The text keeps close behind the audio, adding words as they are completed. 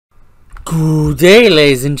Good day,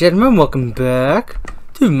 ladies and gentlemen, welcome back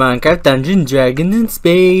to Minecraft Dungeons, Dragons and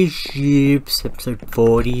Spaceships, episode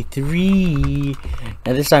 43.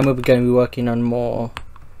 Now this time we're going to be working on more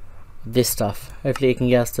of this stuff. Hopefully it can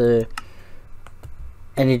get us to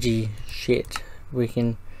energy shit. We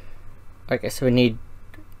can... Okay, so we need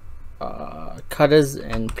cutters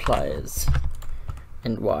and pliers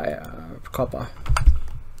and wire, copper.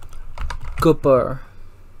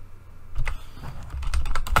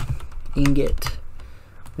 Ingot.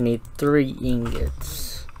 We need 3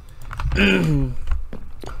 ingots.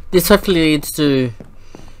 This hopefully leads to,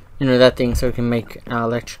 you know, that thing, so we can make our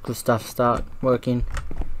electrical stuff start working.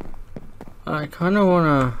 I kind of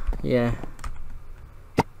wanna, yeah.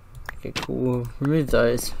 Okay, cool. We'll remove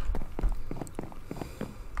those.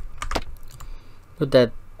 Put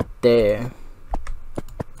that there.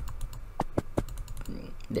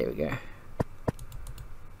 There we go.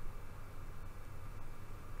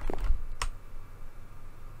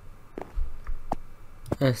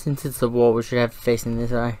 Since it's the wall, we should have it facing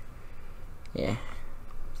this eye. Yeah.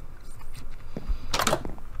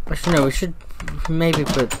 Actually, no, we should maybe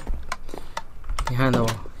put behind the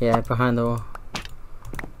wall. Yeah, behind the wall.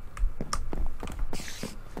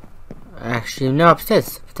 Actually, no,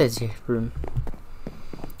 upstairs. Upstairs, yeah, room.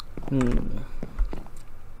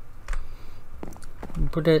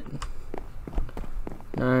 Put it.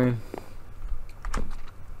 No.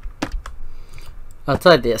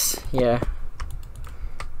 Outside this, yeah.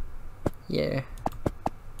 Yeah.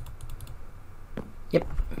 Yep.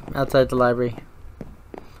 Outside the library.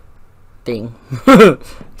 Thing.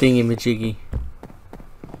 Thingy-majiggy.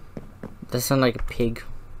 That sound like a pig.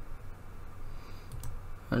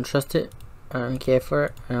 I don't trust it. I don't care for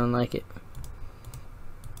it. I don't like it.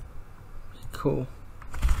 Cool.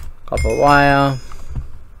 Copper wire.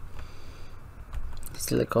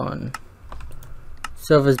 Silicon.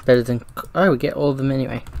 Silver's better than... Oh, we get all of them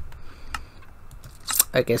anyway.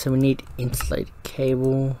 Okay, so we need insulated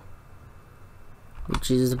cable,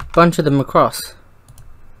 which is a bunch of them across.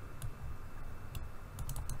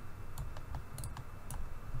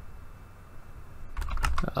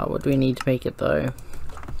 What do we need to make it though?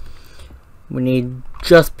 We need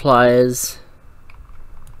just pliers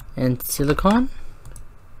and silicon.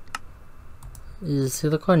 Is it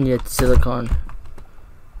silicon? Yeah, it's silicon.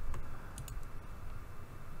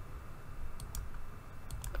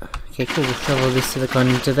 Okay, cool, we'll shovel this silicon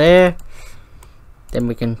into there. Then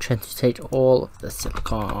we can transmutate all of the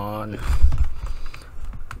silicon.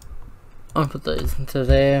 I'll put those into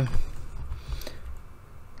there.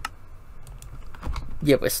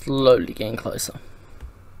 Yeah, we're slowly getting closer.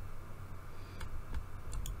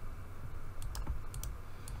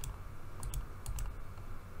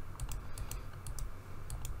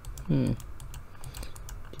 Did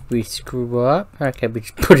we screw up? Okay, we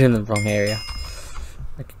just put it in the wrong area.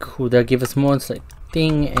 Okay, cool, they'll give us more insulated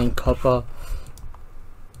thing and copper.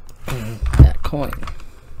 That coin.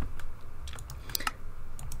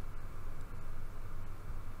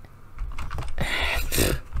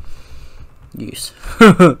 Use.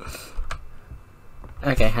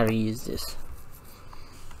 Okay, how do you use this?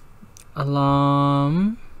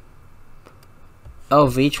 Alarm. Oh,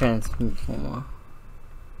 V transformer.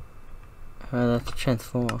 Oh, that's a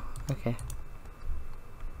transformer. Okay.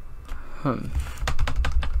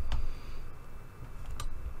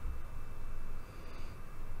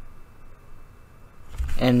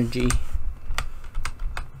 Energy.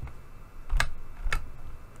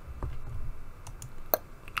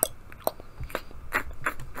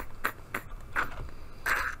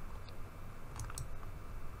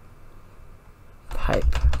 Pipe.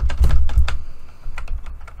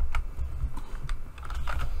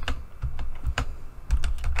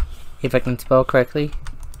 If I can spell correctly.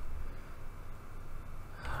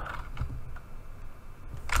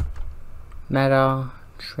 Matter,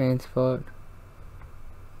 transport,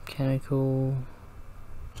 mechanical,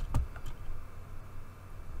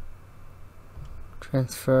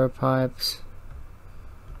 transfer pipes.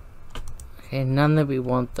 Okay, none that we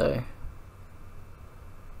want though.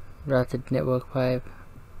 Routed network pipe,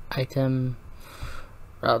 item,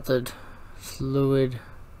 routed fluid,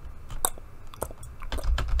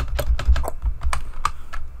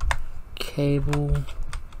 cable,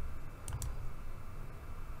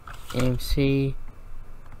 MC,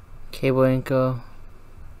 cable anchor,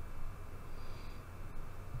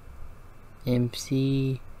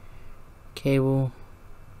 MC, cable.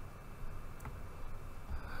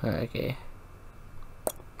 Okay.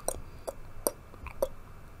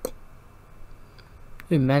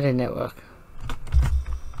 Ooh, matter network.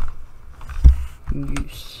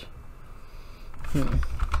 Use. Can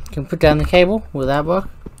we put down the cable? Will that work?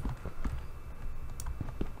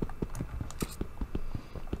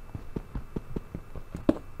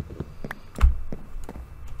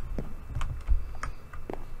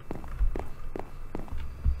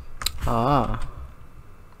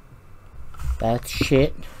 That's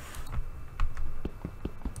shit.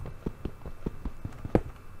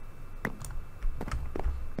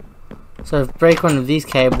 So if we break one of these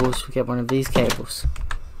cables, we get one of these cables.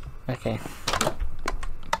 Okay.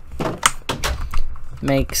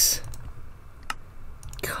 Makes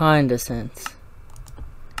kinda sense.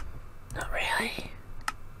 Not really.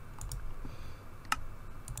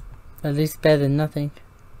 At least better than nothing.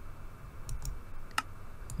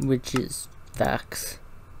 Which is facts.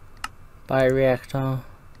 Bioreactor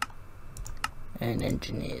and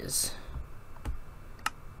engineers.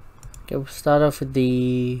 Okay, we'll start off with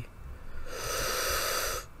the...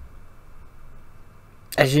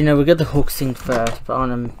 As you know, we got the hooks in first, but I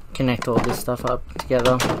want to connect all this stuff up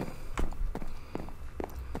together.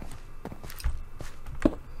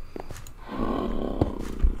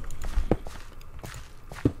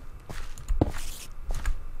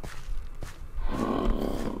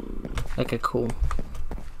 Okay, cool.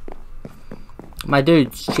 My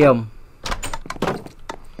dudes, chill.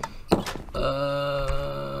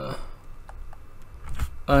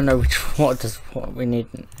 Oh no, what we need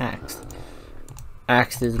an axe.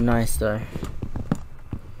 Axe is nice though.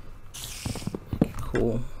 Okay,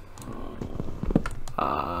 cool.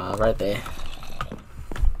 Right there.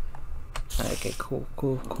 Okay, cool.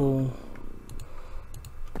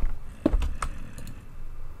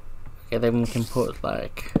 Okay, then we can put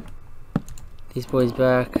like these boys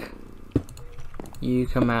back. You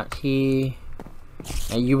come out here,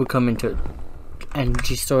 and you will come into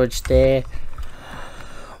energy storage there.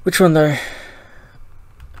 Which one though?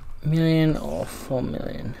 Million or 4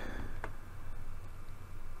 million?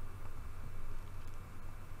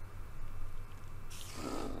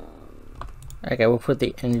 Okay, we'll put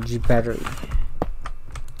the energy battery.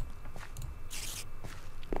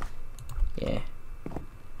 Yeah.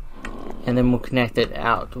 And then we'll connect it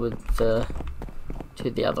out with the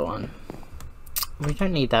to the other one. We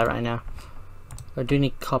don't need that right now. I do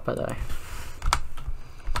need copper though.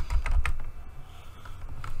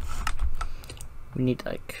 We need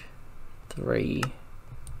like 3.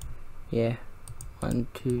 Yeah. 1,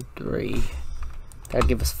 2, 3. That'll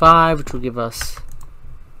give us 5, which will give us...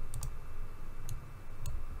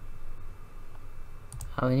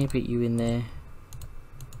 Oh, we need to put you in there.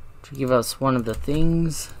 Which will give us one of the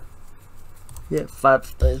things. Yeah, 5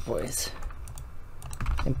 of those boys.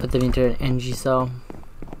 And put them into an energy cell.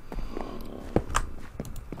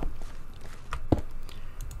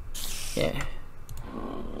 Yeah.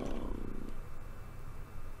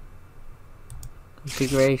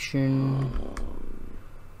 Configuration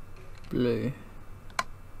blue.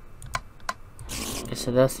 Okay,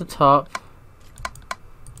 so that's the top.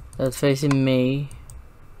 That's facing me.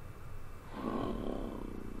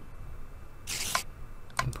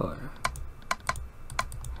 Import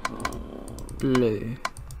blue.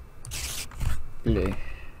 Blue.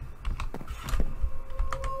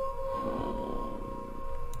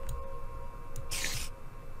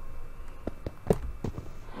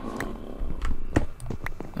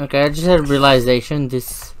 Okay, I just had a realization,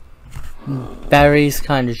 this battery's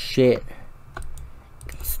kind of shit.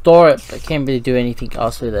 Store it, but can't really do anything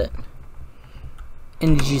else with it.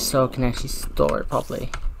 Energy cell can actually store it properly.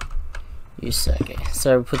 Use, okay,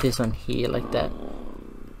 so we'll put this on here like that.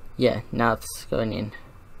 Yeah, now it's going in.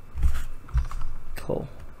 Cool.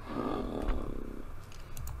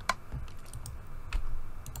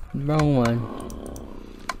 Wrong one.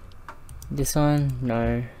 This one?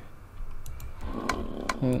 No.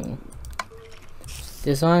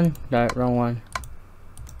 This one? No, wrong one.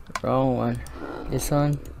 Wrong one. This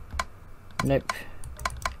one? Nope.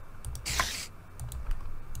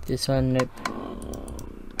 This one? Nope.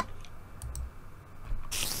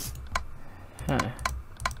 Huh.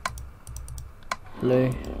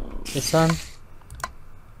 Blue. This one?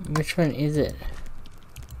 Which one is it?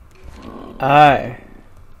 Oh.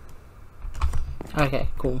 Okay,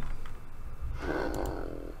 cool.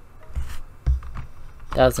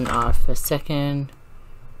 That was an R for a second.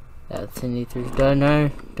 That's an E3. Don't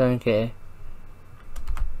know. Don't care.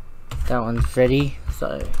 That one's ready.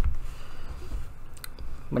 So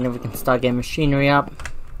whenever we can start getting machinery up,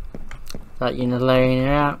 start layering it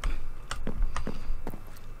out.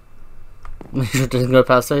 Make sure it doesn't go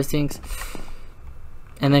past those things.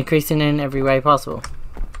 And then creasing in every way possible.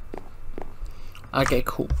 Okay,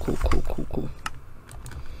 cool.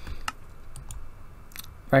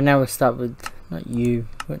 Right now we'll start with not you,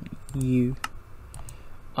 but you.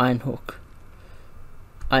 Iron hook.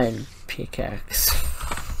 Iron pickaxe.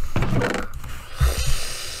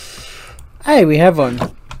 Hey, we have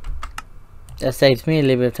one. That saves me a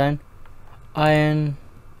little bit of time. Iron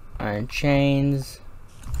chains.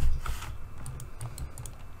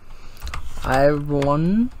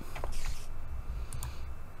 iron.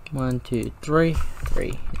 1, 2, 3.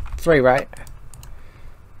 3, right?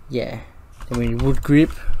 Yeah. Then we need wood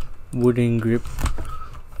grip, wooden grip,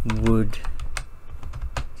 wooden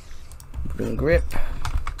grip,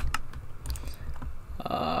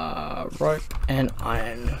 rope and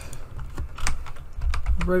iron.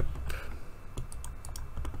 Rope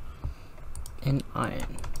and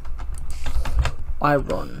iron.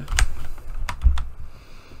 Iron.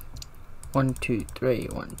 1, 2, 3.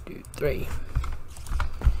 1, 2, 3.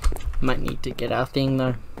 Might need to get our thing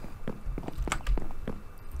though,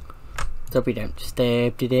 so we don't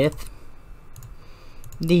stab to death.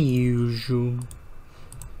 The usual.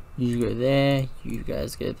 You go there, you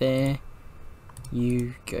guys go there,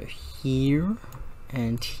 you go here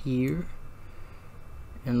and here,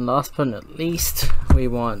 and last but not least we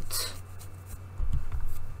want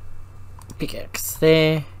pickaxe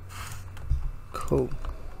there. Cool.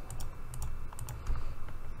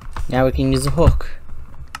 Now we can use a hook.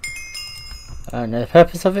 I don't know the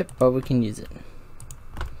purpose of it, but we can use it.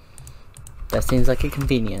 That seems like a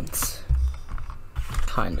convenience.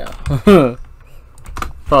 Kinda.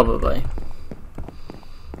 Probably.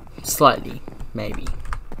 Slightly, maybe.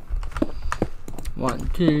 1,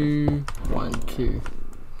 2, 1, 2.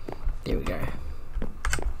 There we go.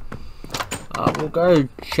 We'll go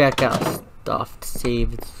check our stuff to see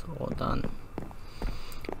if it's all done.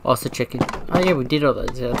 Also check it. Oh yeah, we did all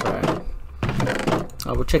those. That's alright.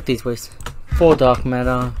 We'll check these ways. 4 dark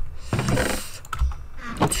matter.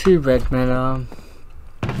 2 red matter.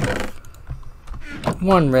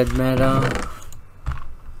 1 red matter.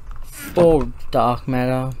 4 dark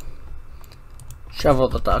matter. Shove all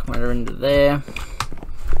the dark matter into there.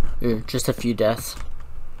 Ooh, just a few deaths.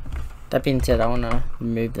 That being said, I want to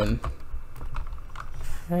remove them.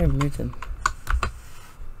 How do I remove them?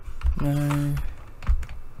 No.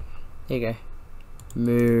 There you go.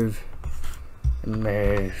 Move.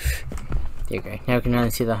 Move. There you go. Now we can only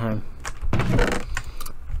see the home.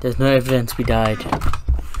 There's no evidence we died.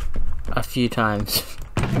 A few times.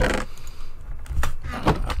 I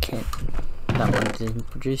can't. That one didn't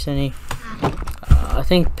produce any. I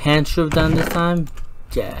think pants should have done this time.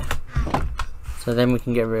 Yeah. So then we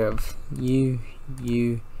can get rid of you,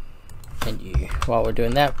 and you. While we're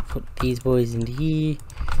doing that, put these boys into here.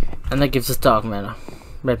 And that gives us dark matter.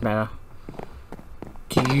 Red matter.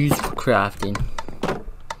 To use for crafting.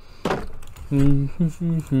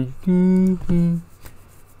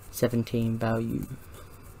 17 value.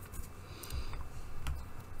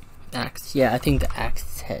 Axe. Yeah, I think the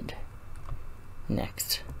axe head.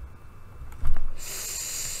 Next.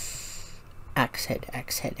 Axe head,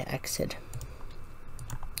 axe head, axe head.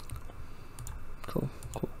 Cool,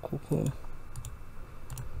 cool, cool, cool.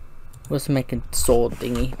 Let's make a sword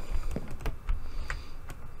thingy.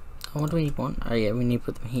 Oh, what do we want? Oh yeah, we need to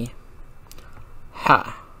put them here.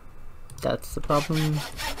 Ha! That's the problem.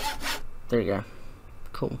 There you go.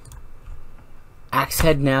 Cool. Axe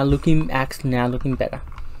head now looking better.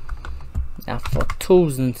 Now for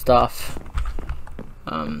tools and stuff.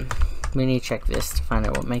 We need to check this to find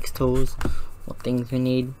out what makes tools, what things we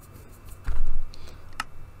need.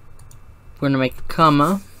 We're gonna make a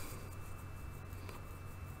comma.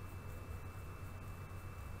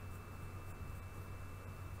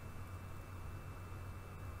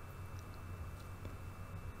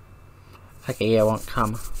 Okay, yeah, I want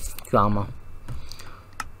comma.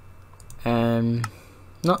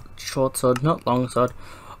 Not short sword, not long sword,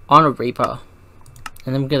 on a reaper,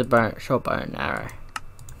 and then we're gonna short bow and arrow.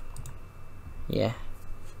 Yeah,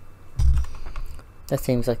 that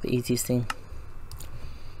seems like the easiest thing.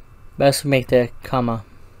 First we make the comma.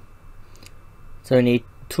 So we need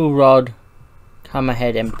tool rod, comma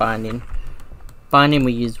head, and binding. Binding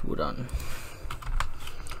we use wood on.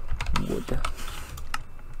 Wood.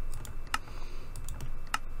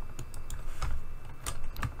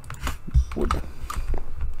 Wood.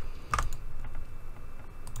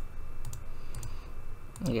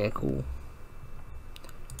 Yeah, cool.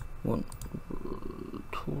 One,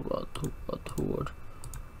 tool rod.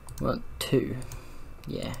 1, 2.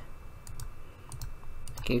 Yeah.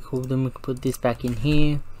 Okay, cool. Then we can put this back in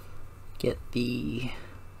here. Get the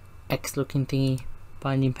X looking thingy,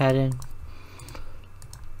 binding pattern.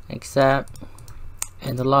 Like that.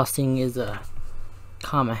 And the last thing is a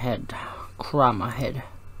comma head.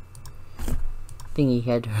 Thingy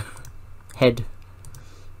head. Head.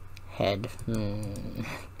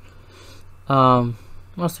 What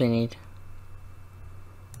else do we need?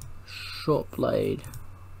 Short blade,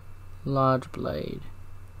 large blade,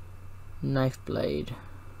 knife blade.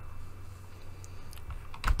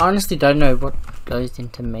 Honestly don't know what goes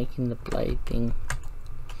into making the blade thing.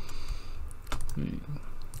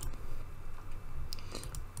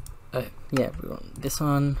 Oh, yeah, we want this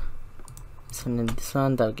one, and this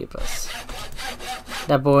one. That'll give us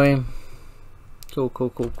that boy. Cool.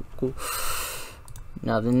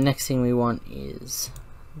 Now the next thing we want is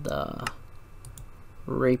the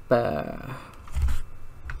Reaper.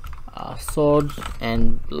 Sword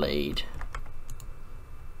and blade.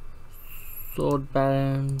 Sword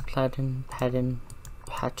pattern,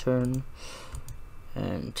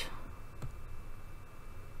 and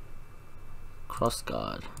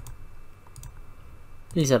crossguard.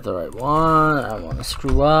 Please have the right one. I don't want to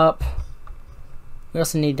screw up. We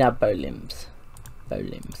also need our bow limbs.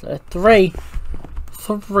 Three.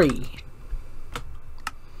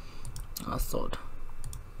 Sword.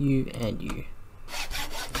 You and you.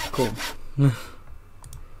 Cool. Now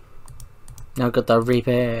I've got the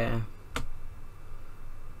Reaper.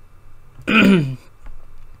 It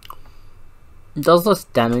does less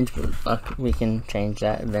damage, but like, we can change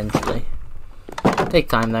that eventually. Take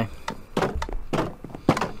time though.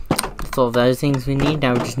 That's all those things we need.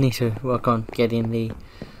 Now we just need to work on getting the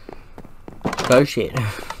bow shit.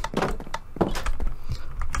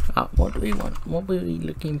 What do we want? What were we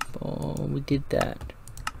looking for? We did that.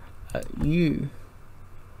 You.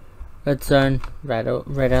 Red zone, red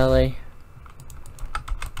alley,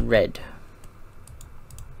 red.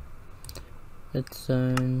 Red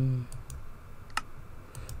zone,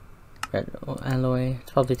 red alloy. It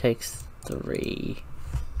probably takes 3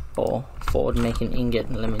 or 4 to make an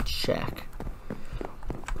ingot. Let me check.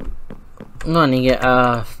 Not an ingot,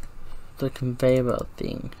 the conveyor belt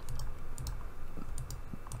thing.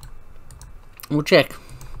 We'll check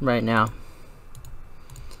right now.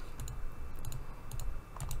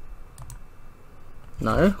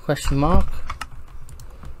 No, question mark.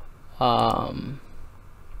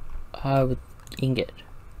 With ingot.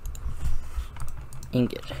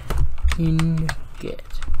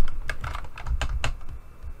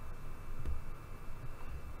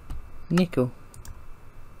 Nickel.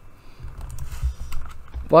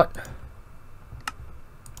 What?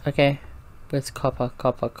 Okay. Where's copper?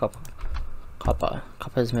 Copper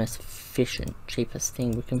is the most efficient, cheapest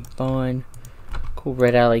thing we can find. Cool,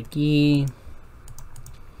 red alley gear.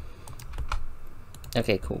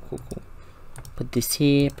 Okay, cool. Put this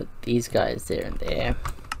here, put these guys there and there.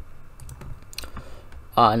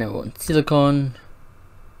 And then we want silicon,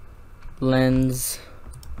 lens,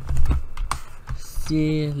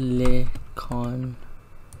 silicon,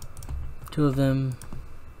 2 of them.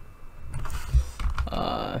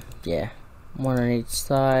 Yeah, 1 on each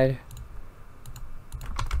side.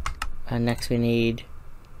 And next we need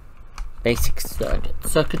basic circuit.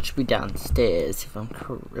 Circuit should be downstairs if I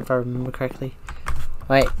remember correctly.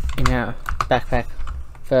 Wait, in our backpack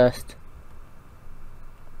first.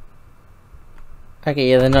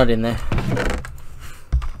 Okay, yeah, they're not in there.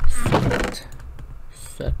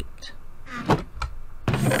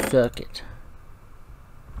 Circuit.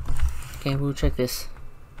 Okay, we'll check this.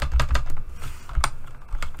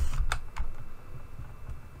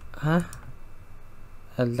 Huh?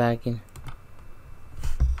 I'm lagging.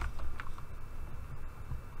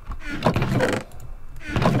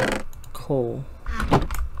 Cool.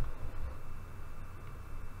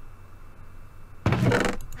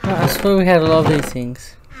 I swear we had a lot of these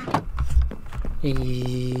things.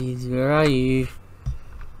 Jeez, where are you?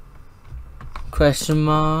 Question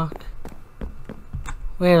mark.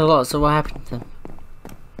 We had a lot, so what happened to them?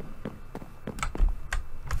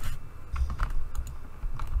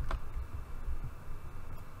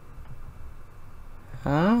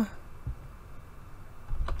 Huh?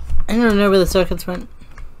 I don't know where the circuits went.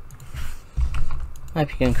 Might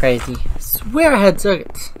be going crazy. I swear I had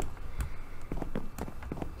circuits.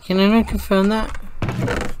 Can anyone confirm that?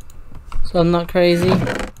 So I'm not crazy.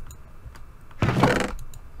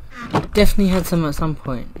 Definitely had some at some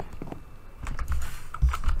point.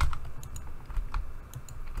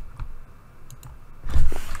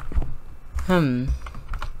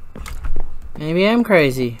 Maybe I'm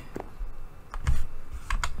crazy.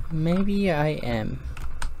 Maybe I am.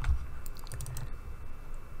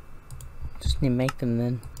 Just need to make them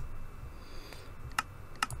then.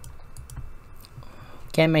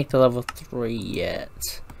 Can't make the level 3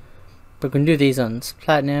 yet. But we can do these ones.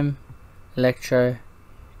 Platinum, electro,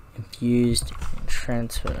 infused, and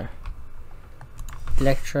transfer.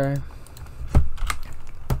 Electro.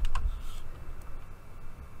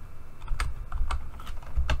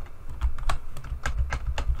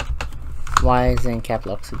 Why is in cap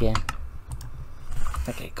locks again?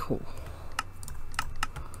 Okay, cool.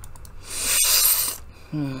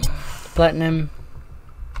 Platinum.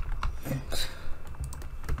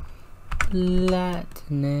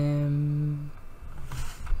 Platinum.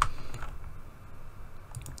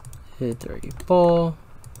 2, 3, 4.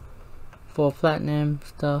 4 platinum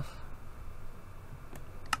stuff.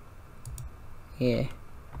 Yeah.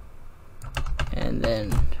 And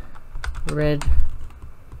then red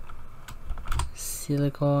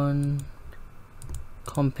silicon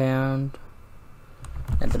compound,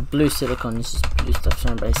 and the blue silicon is just blue stuff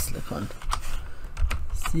surrounded by silicon.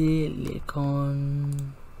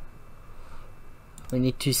 Silicon. We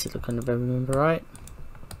need 2 silicon if I remember right.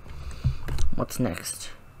 What's next?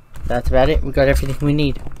 That's about it. We got everything we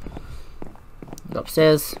need. Go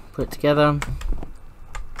upstairs, put it together.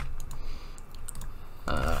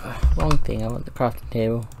 Wrong thing. I want the crafting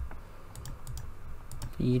table.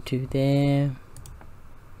 For you two there.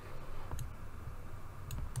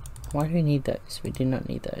 Why do we need those? We do not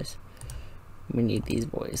need those. We need these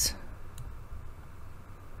boys.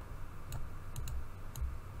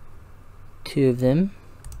 2 of them.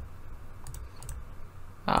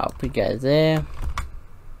 I'll put you guys there.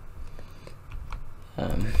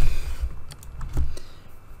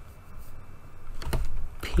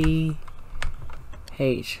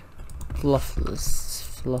 PH philosopher's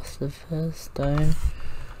stone.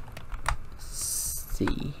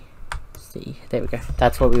 C. There we go.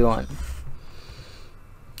 That's what we want.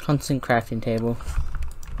 Constant crafting table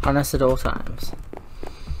on us at all times.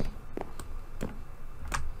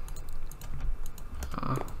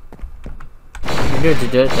 We need to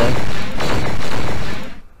do it though.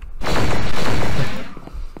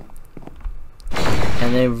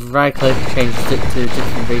 And then right click changes it to a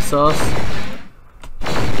different resource.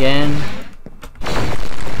 Again.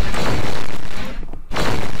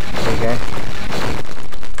 There we go.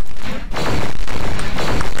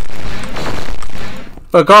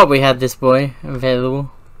 Forgot we had this boy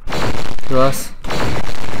available to us.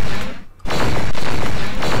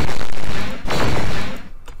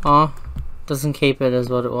 Aw, doesn't keep it as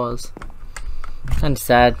what it was. Kinda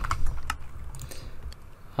sad.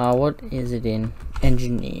 What is it in?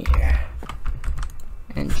 Engineer.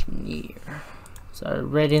 So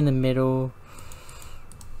red in the middle,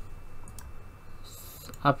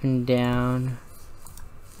 up and down,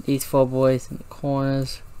 these 4 boys in the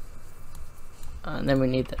corners, and then we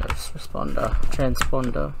need the transponder.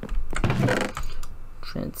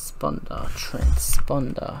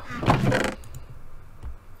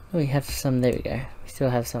 We have some, there we go, we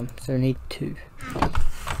still have some, so we need 2.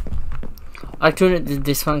 I do it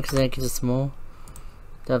this one because it gives us more.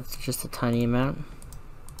 That's just a tiny amount.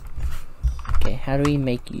 Okay, how do we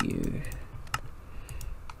make you?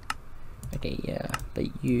 Okay, yeah, but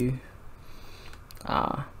you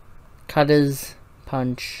cutters,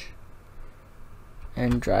 punch,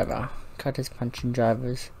 and driver. Cutters, punch, and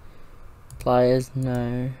drivers. Pliers,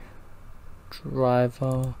 no.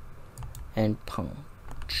 Driver and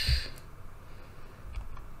punch.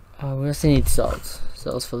 We also need cells.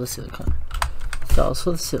 Cells for the silicon.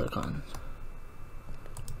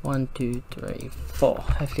 1, 2, 3, 4.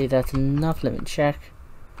 Hopefully that's enough. Let me check.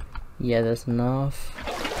 Yeah, that's enough.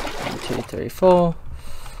 1, 2, 3, 4.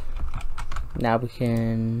 Now we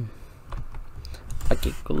can.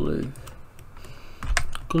 Okay, glue.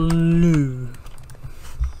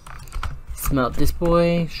 Smelt this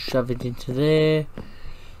boy. Shove it into there.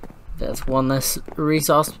 That's one less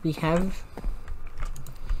resource we have.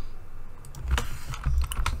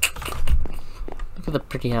 Look at the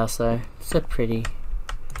pretty house though. So pretty.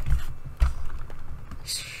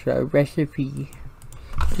 Show recipe.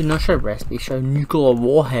 Do not show recipe, show nuclear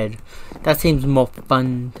warhead. That seems more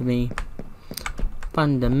fun to me.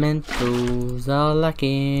 Fundamentals are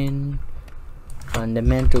lacking.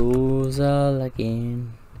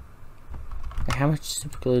 How much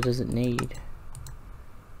super glue does it need?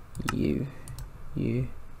 You.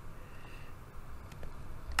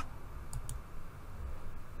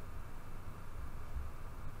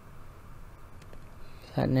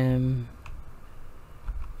 Platinum.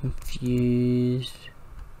 Infused.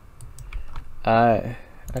 Oh,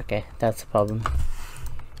 okay, that's the problem.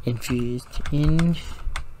 Infused in.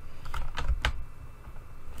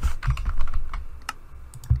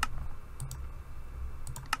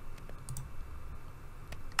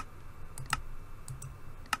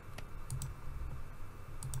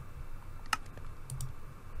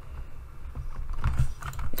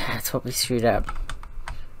 That's what we screwed up.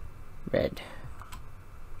 Red.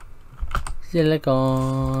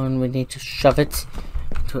 Silicon, we need to shove it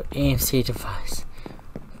into an AMC device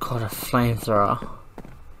called a flamethrower,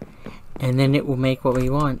 and then it will make what we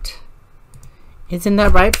want. Isn't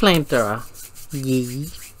that right, flamethrower? Yeah.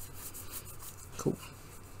 Cool.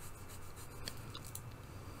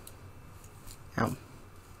 Ow.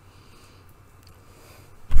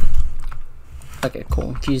 Okay, cool.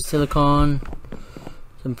 Infuse silicon.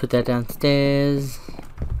 So put that downstairs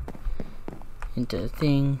into the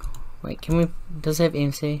thing. Wait, can we? Does it have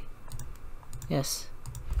MC? Yes.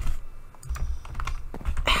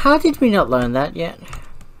 How did we not learn that yet?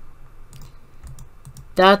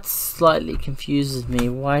 That slightly confuses me.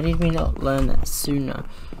 Why did we not learn that sooner?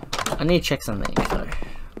 I need to check something though.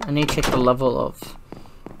 I need to check the level of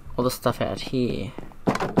all the stuff out here.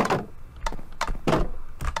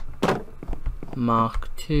 Mark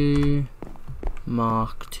II,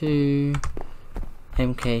 Mark II,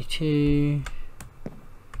 MK2.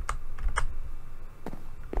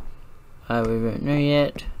 We won't know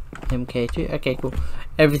yet. MK2. Okay, cool.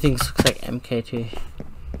 Everything looks like MK2.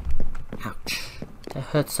 Ouch. That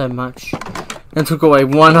hurts so much. That took away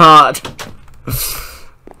one heart.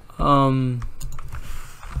 What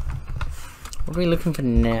are we looking for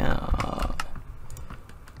now?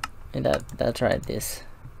 And that's right, this.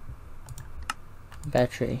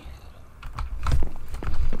 Battery.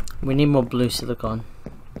 We need more blue silicon.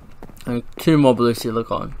 And 2 more blue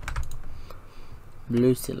silicon.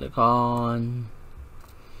 Blue silicon.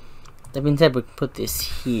 That being said, we can put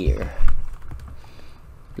this here.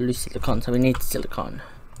 Blue silicon, so we need silicon.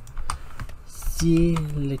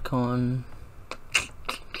 Silicon.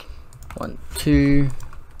 1, 2.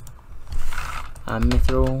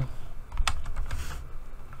 Mithril.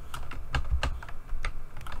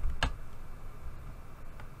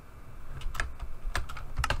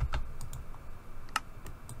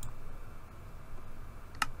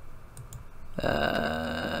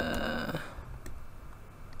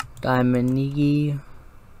 Diamond,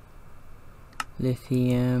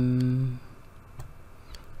 lithium,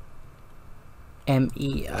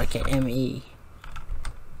 ME. Okay, ME.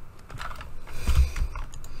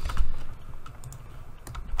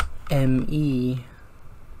 ME.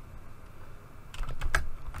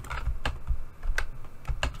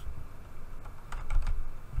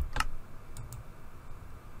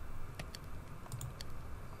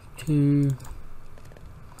 Two.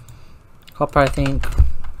 Copper, I think.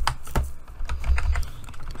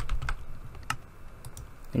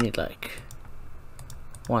 We need like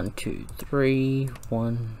 1, 2, 3,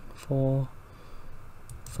 1, 4,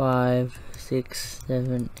 5, 6,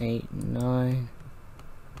 7, 8, 9.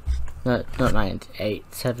 No, not 9, 8,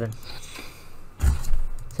 7.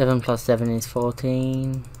 7 plus 7 is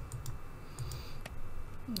 14.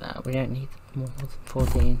 No, we don't need more than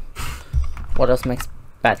 14. What else makes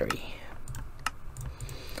battery?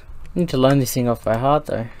 I need to learn this thing off by heart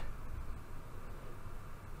though.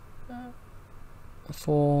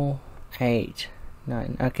 4, 8,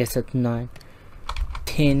 9. Okay, so that's 9.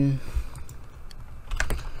 10.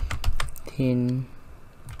 10.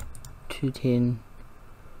 2 tin.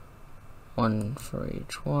 1 for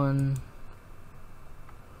each one.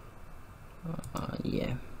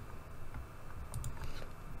 Yeah.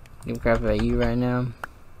 You grab a U right now.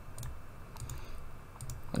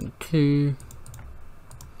 1, 2.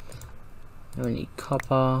 Then we need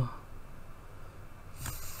copper.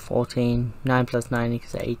 14. 9 plus 9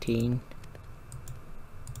 equals 18.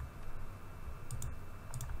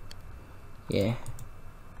 Yeah.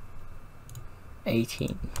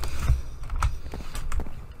 18.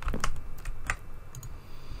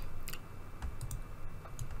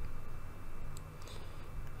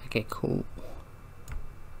 Okay, cool.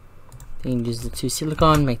 Then use the 2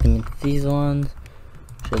 silicon, make them into these ones.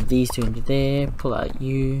 Shove these 2 into there, pull out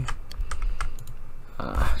U.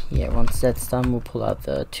 Yeah, once that's done, we'll pull out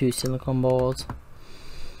the 2 silicon balls.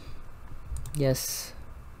 Yes.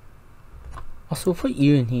 Also, we'll put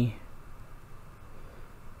U in here.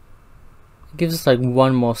 It gives us like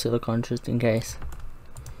 1 more silicon just in case.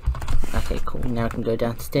 Okay, cool. Now I can go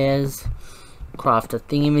downstairs, craft a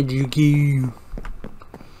thingamajiggy.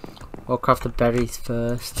 We'll craft the batteries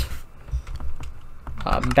first.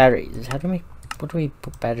 Batteries. How do we? What do we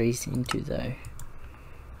put batteries into though?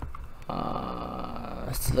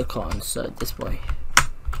 Silicon. So this way.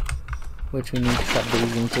 Which we need to cut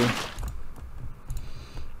these into.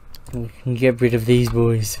 And we can get rid of these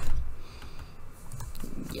boys.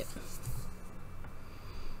 Yep.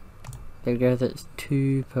 There we go. That's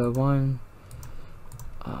 2 per one.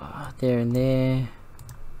 There and there.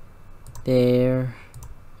 There.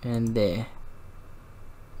 And there.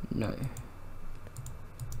 No.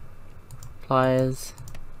 Pliers.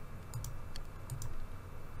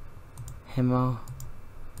 Hammer.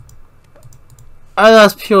 Oh,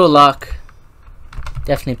 that's pure luck.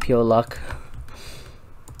 Definitely pure luck.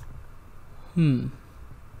 We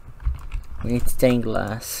need stained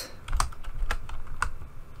glass.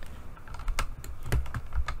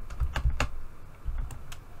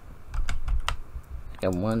 Okay,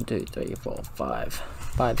 1, 2, 3, 4, 5.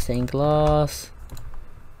 5 stained glass.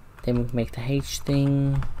 Then we can make the H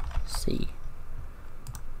thing. C.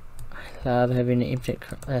 I love having an object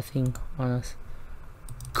thing on us.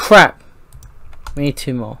 Crap! We need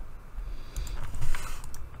 2 more.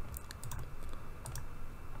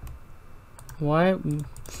 Why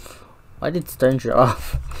did stone show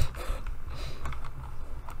off?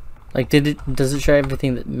 Like, does it show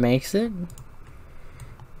everything that makes it?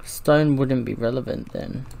 Stone wouldn't be relevant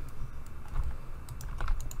then.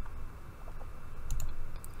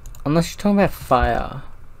 Unless you're talking about fire.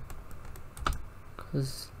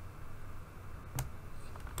 Cause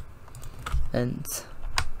lens.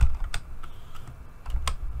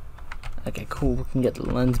 Okay, cool, we can get the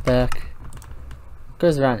lens back. What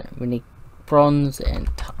goes around it? We need bronze and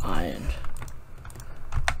iron.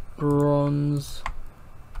 Bronze.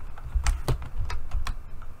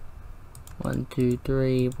 1, 2,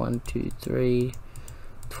 3, 1, 2, 3,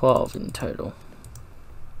 12 in total.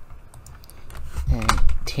 And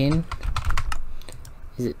 10.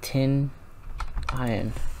 Is it 10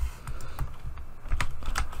 iron?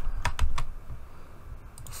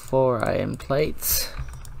 4 iron plates.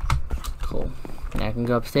 Cool. Now I can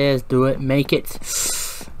go upstairs, do it, make it.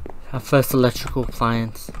 Our first electrical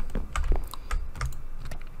appliance.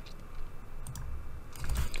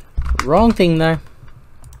 Wrong thing though.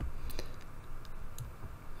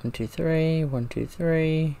 1, 2, 3, 1, 2,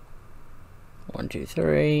 3, 1, 2,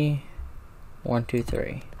 3, 1, 2,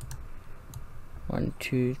 3, 1,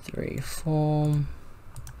 2, 3, form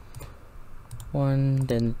 1,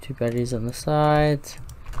 then the 2 batteries on the sides.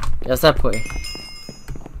 Yes, that boy.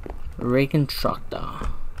 Reconstructor.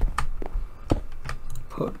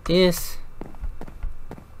 Put this.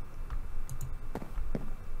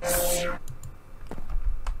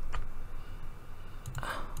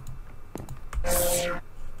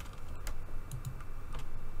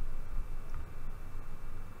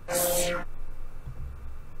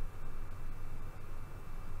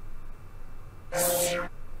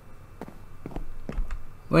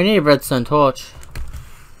 We need a redstone torch.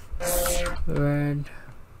 Red.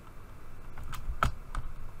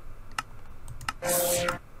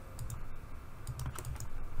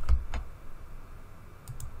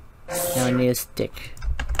 Now I need a stick.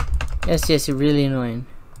 Yes, yes, you're really annoying.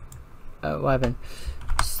 What happened?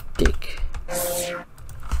 Stick.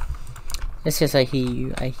 Yes, yes, I hear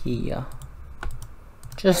you. I hear you.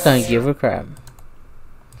 Just don't give a crap.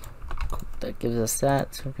 Cool, that gives us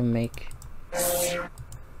that, so we can make.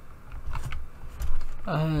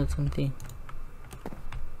 Something.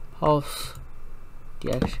 Pulse.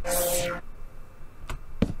 DX.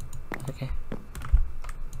 Okay.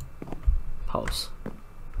 Pulse.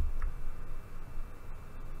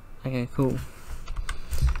 Okay, cool.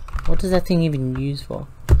 What does that thing even use for?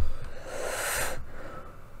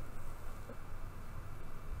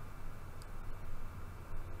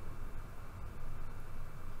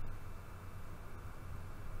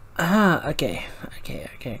 Ah, okay.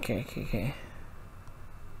 Okay.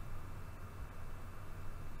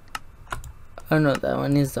 Oh no, that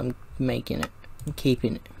one is, I'm making it. I'm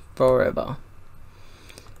keeping it forever.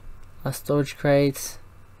 Our storage crates.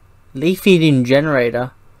 Leaf feeding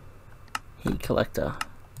generator. Heat collector.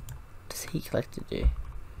 What does heat collector do?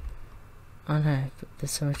 Oh no, but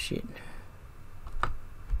there's so much shit.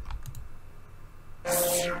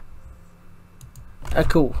 Oh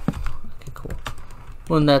cool. Okay, cool.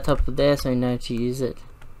 One that top of there so I know to use it.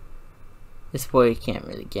 This boy can't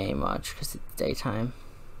really game much because it's daytime.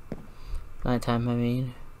 Nighttime, I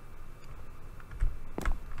mean.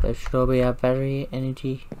 But should all be our battery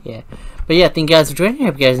energy. Yeah. But yeah, thank you guys for joining. I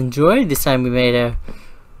hope you guys enjoyed. This time we made a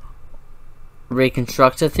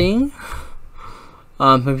reconstructor thing.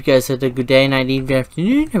 Hope you guys had a good day, night, evening,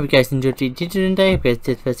 afternoon. Hope you guys enjoyed what you did today. Hope you guys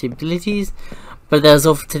did possibilities. But that was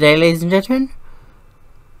all for today, ladies and gentlemen.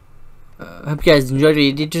 Hope you guys enjoyed what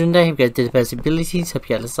you did today. Hope you guys did the possibilities. Hope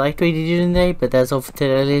you guys liked what you did today. But that's all for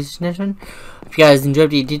today, ladies and gentlemen. Hope you guys enjoyed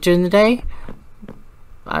what you did during the day.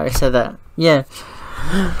 I already said that. Yeah.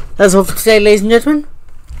 That's all for today, ladies and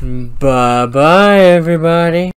gentlemen. Bye bye, everybody.